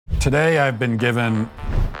Today I've been given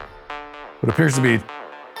what appears to be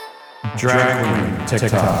drag queen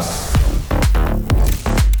TikToks.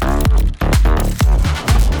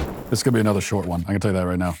 This could be another short one. I can tell you that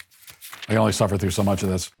right now. I can only suffer through so much of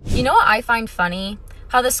this. You know what I find funny?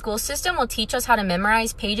 How the school system will teach us how to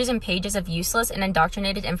memorize pages and pages of useless and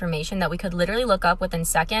indoctrinated information that we could literally look up within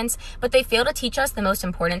seconds, but they fail to teach us the most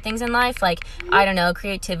important things in life, like, I don't know,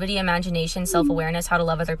 creativity, imagination, self-awareness, how to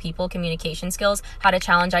love other people, communication skills, how to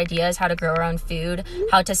challenge ideas, how to grow our own food,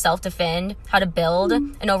 how to self-defend, how to build,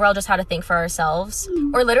 and overall just how to think for ourselves.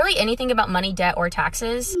 Or literally anything about money, debt, or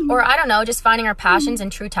taxes. Or I don't know, just finding our passions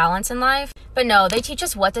and true talents in life. But no, they teach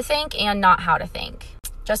us what to think and not how to think.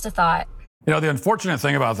 Just a thought. You know, the unfortunate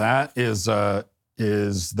thing about that is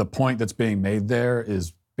the point that's being made there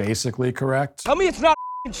is basically correct. Tell me it's not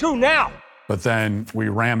true now. But then we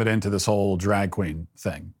ram it into this whole drag queen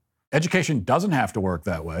thing. Education doesn't have to work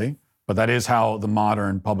that way, but that is how the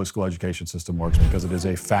modern public school education system works because it is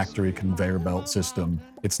a factory conveyor belt system.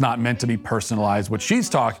 It's not meant to be personalized. What she's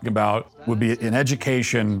talking about would be an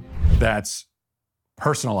education that's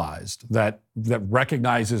personalized, that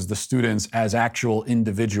recognizes the students as actual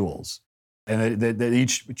individuals. And that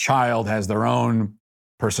each child has their own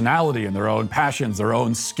personality and their own passions, their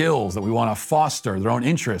own skills that we want to foster, their own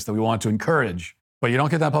interests that we want to encourage. But you don't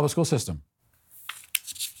get that in the public school system.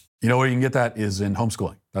 You know where you can get that is in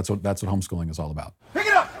homeschooling. That's what homeschooling is all about. Pick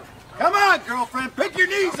it up. Come on, girlfriend. Pick your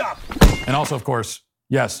knees up. And also, of course,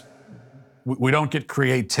 yes, we don't get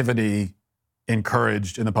creativity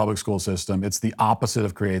encouraged in the public school system. It's the opposite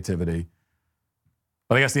of creativity.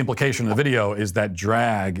 But I guess the implication of the video is that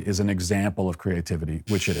drag is an example of creativity,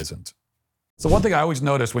 which it isn't. So one thing I always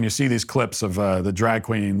notice when you see these clips of the drag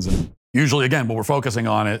queens, and usually, again, when we're focusing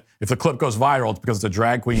on it, if the clip goes viral, it's because it's a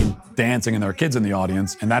drag queen dancing and there are kids in the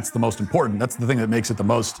audience, and that's the most important. That's the thing that makes it the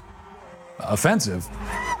most offensive.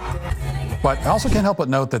 But I also can't help but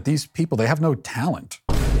note that these people, they have no talent.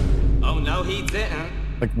 Oh, no, he didn't.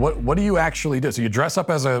 Like, what do you actually do? So you dress up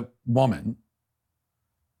as a woman,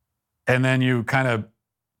 and then you kind of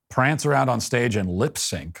prance around on stage and lip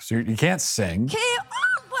sync. So you can't sing.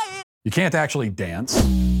 You can't actually dance.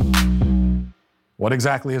 What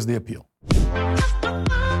exactly is the appeal?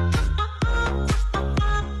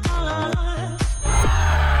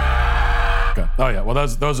 Okay. Oh yeah. Well,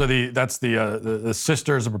 that's the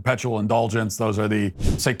Sisters of Perpetual Indulgence. Those are the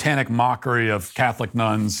satanic mockery of Catholic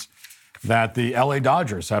nuns that the LA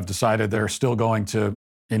Dodgers have decided they're still going to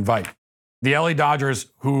invite. The LA Dodgers,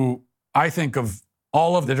 who I think of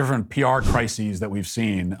all of the different PR crises that we've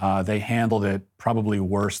seen, they handled it probably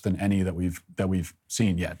worse than any that we've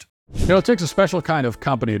seen yet. You know, it takes a special kind of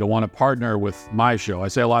company to want to partner with my show. I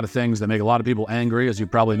say a lot of things that make a lot of people angry, as you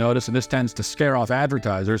probably noticed, and this tends to scare off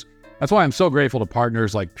advertisers. That's why I'm so grateful to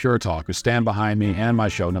partners like DRAGTok, who stand behind me and my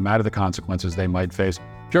show, no matter the consequences they might face.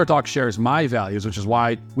 DRAGTok shares my values, which is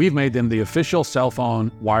why we've made them the official cell phone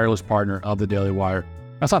wireless partner of the Daily Wire.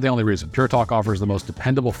 That's not the only reason. DRAGTok offers the most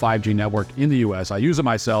dependable 5G network in the US. I use it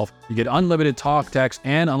myself. You get unlimited talk, text,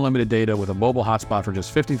 and unlimited data with a mobile hotspot for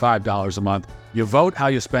just $55 a month. You vote how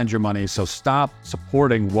you spend your money, so stop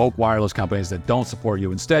supporting woke wireless companies that don't support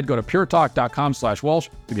you. Instead, go to puretalk.com/Walsh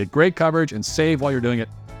to get great coverage and save while you're doing it.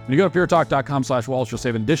 When you go to puretalk.com/Walsh, you'll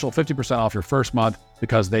save an additional 50% off your first month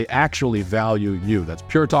because they actually value you. That's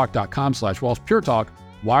puretalk.com/Walsh. Pure Talk,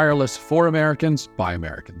 wireless for Americans, by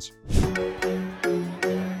Americans.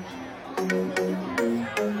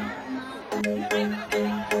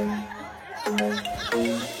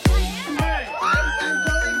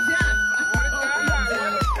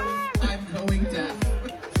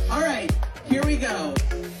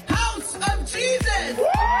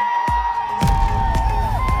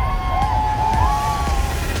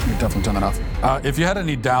 Definitely turn that off. If you had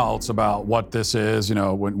any doubts about what this is, you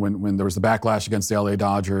know, when there was the backlash against the LA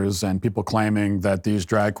Dodgers and people claiming that these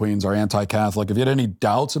drag queens are anti-Catholic, if you had any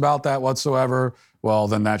doubts about that whatsoever, well,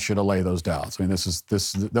 then that should allay those doubts. I mean,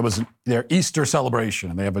 that was their Easter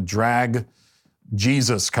celebration, and they have a drag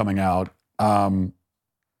Jesus coming out. I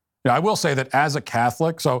will say that as a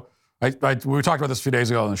Catholic, so we talked about this a few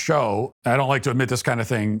days ago on the show. I don't like to admit this kind of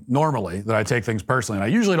thing normally, that I take things personally. And I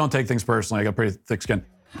usually don't take things personally. I got pretty thick skin.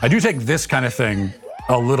 I do take this kind of thing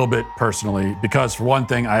a little bit personally because, for one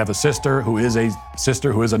thing, I have a sister who is a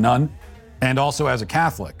nun, and also as a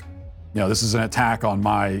Catholic, you know, this is an attack on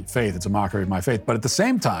my faith. It's a mockery of my faith. But at the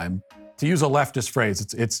same time, to use a leftist phrase,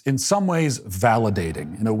 it's in some ways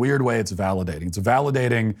validating. In a weird way, it's validating. It's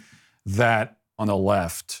validating that on the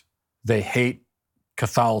left, they hate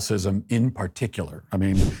Catholicism in particular. I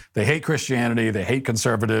mean, they hate Christianity, they hate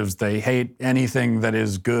conservatives, they hate anything that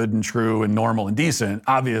is good and true and normal and decent,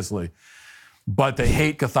 obviously. but they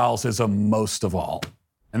hate Catholicism most of all.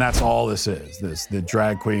 And that's all this is, the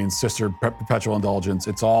drag queens, sister perpetual indulgence.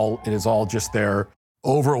 It is all just their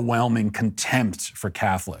overwhelming contempt for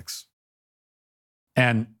Catholics.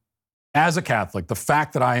 And as a Catholic, the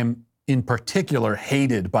fact that I am in particular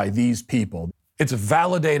hated by these people, it's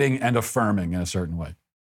validating and affirming in a certain way.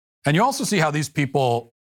 And you also see how these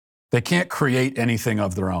people, they can't create anything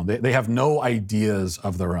of their own. They have no ideas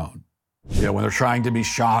of their own. You know, when they're trying to be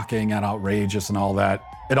shocking and outrageous and all that,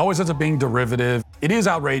 it always ends up being derivative. It is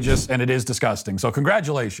outrageous and it is disgusting. So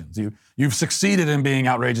congratulations. You've succeeded in being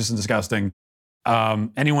outrageous and disgusting.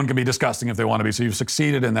 Anyone can be disgusting if they want to be. So you've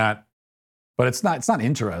succeeded in that. But it's not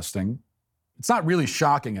interesting. It's not really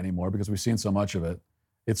shocking anymore because we've seen so much of it.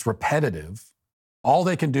 It's repetitive. All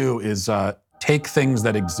they can do is take things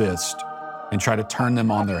that exist and try to turn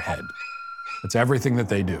them on their head. It's everything that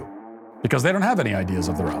they do because they don't have any ideas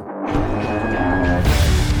of their own.